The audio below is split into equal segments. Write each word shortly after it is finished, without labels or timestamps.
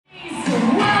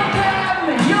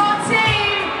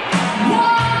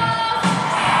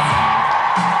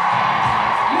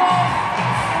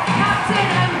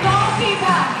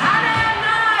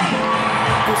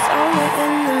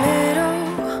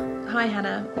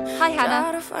Hi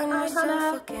Hannah. Hi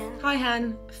Hannah. Hi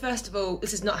Han. First of all,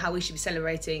 this is not how we should be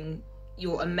celebrating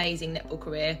your amazing netball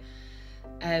career.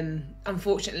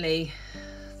 Unfortunately,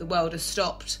 the world has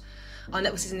stopped our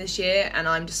netball season this year, and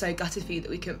I'm just so gutted for you that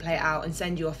we couldn't play it out and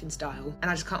send you off in style. And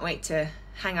I just can't wait to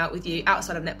hang out with you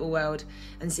outside of netball world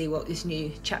and see what this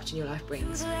new chapter in your life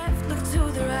brings. Look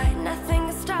to the right, nothing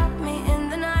can stop me in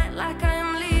the night, like I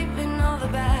am leaving all the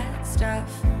bad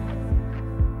stuff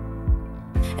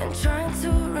and trying to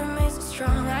remain so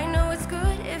strong. I know it's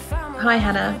good if I'm. Hi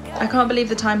Hannah, I can't believe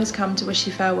the time has come to wish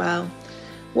you farewell.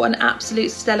 What an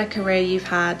absolute stellar career you've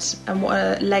had, and what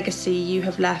a legacy you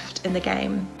have left in the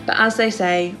game. But as they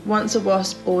say, once a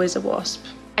wasp, always a wasp.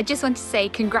 I just want to say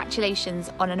congratulations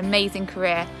on an amazing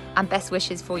career and best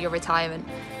wishes for your retirement.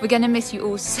 We're going to miss you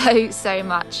all so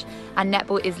much, and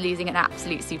netball is losing an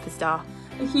absolute superstar.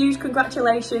 A huge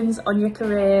congratulations on your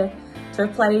career, to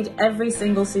have played every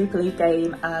single Super League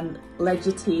game and led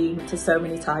your team to so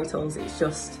many titles. It's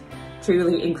just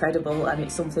truly incredible, and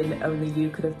it's something that only you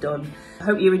could have done. I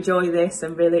hope you enjoy this.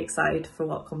 I'm really excited for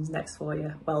what comes next for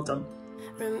you. Well done.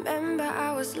 Remember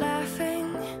I was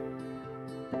laughing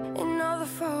in all the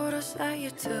photos that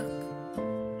you took,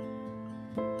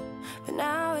 but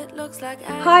now it looks like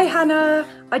Hi Hannah,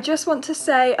 I just want to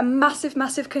say a massive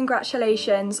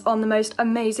congratulations on the most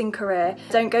amazing career.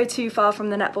 Don't go too far from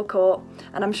the netball court,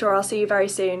 and I'm sure I'll see you very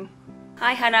soon.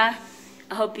 Hi Hannah,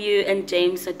 I hope you and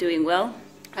James are doing well.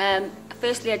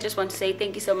 Firstly, I just want to say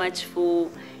thank you so much for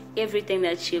everything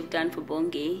that you've done for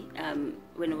Bongi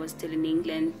when I was still in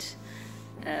England,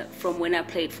 from when I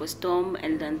played for Storm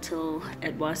and until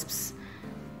at Wasps.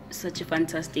 Such a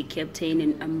fantastic captain,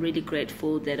 and I'm really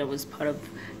grateful that I was part of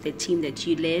the team that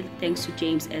you led. Thanks to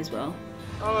James as well.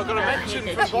 Oh, I've got a mention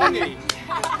for Bongi.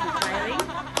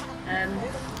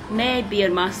 May I be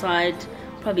on my side,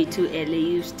 probably too early.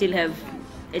 You still have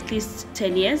at least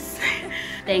 10 years.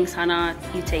 Thanks Hannah,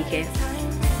 you take care.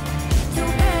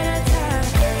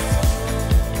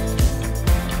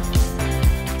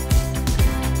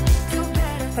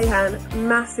 Hey Han,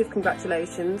 massive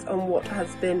congratulations on what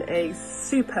has been a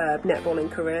superb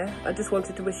netballing career. I just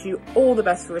wanted to wish you all the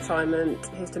best for retirement.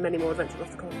 Here's to many more adventures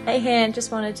off the court. Hey Han, just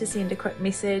wanted to send a quick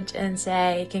message and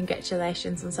say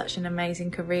congratulations on such an amazing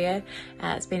career.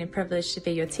 It's been a privilege to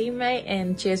be your teammate,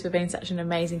 and cheers for being such an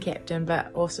amazing captain,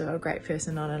 but also a great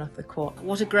person on and off the court.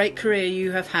 What a great career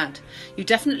you have had. You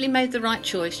definitely made the right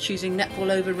choice choosing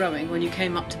netball over rowing when you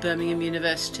came up to Birmingham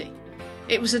University.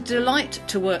 It was a delight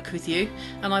to work with you,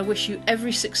 and I wish you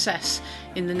every success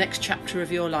in the next chapter of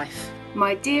your life.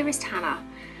 My dearest Hannah,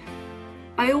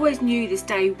 I always knew this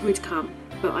day would come,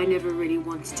 but I never really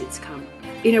wanted it to come.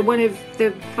 You know, one of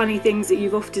the funny things that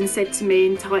you've often said to me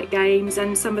in tight games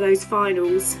and some of those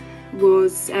finals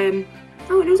was, oh,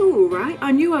 it was all right.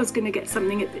 I knew I was going to get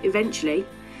something eventually.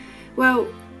 Well,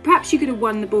 perhaps you could have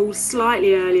won the ball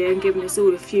slightly earlier and given us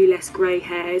all a few less grey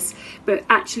hairs, but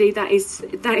actually that is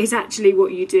actually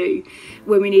what you do.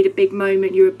 When we need a big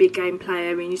moment, you're a big game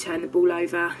player and you turn the ball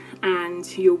over,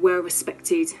 and you're well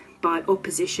respected by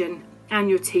opposition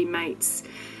and your teammates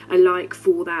alike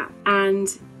for that. And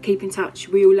keep in touch.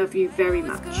 We all love you very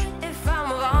much. if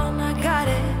I'm wrong, I got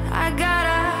it.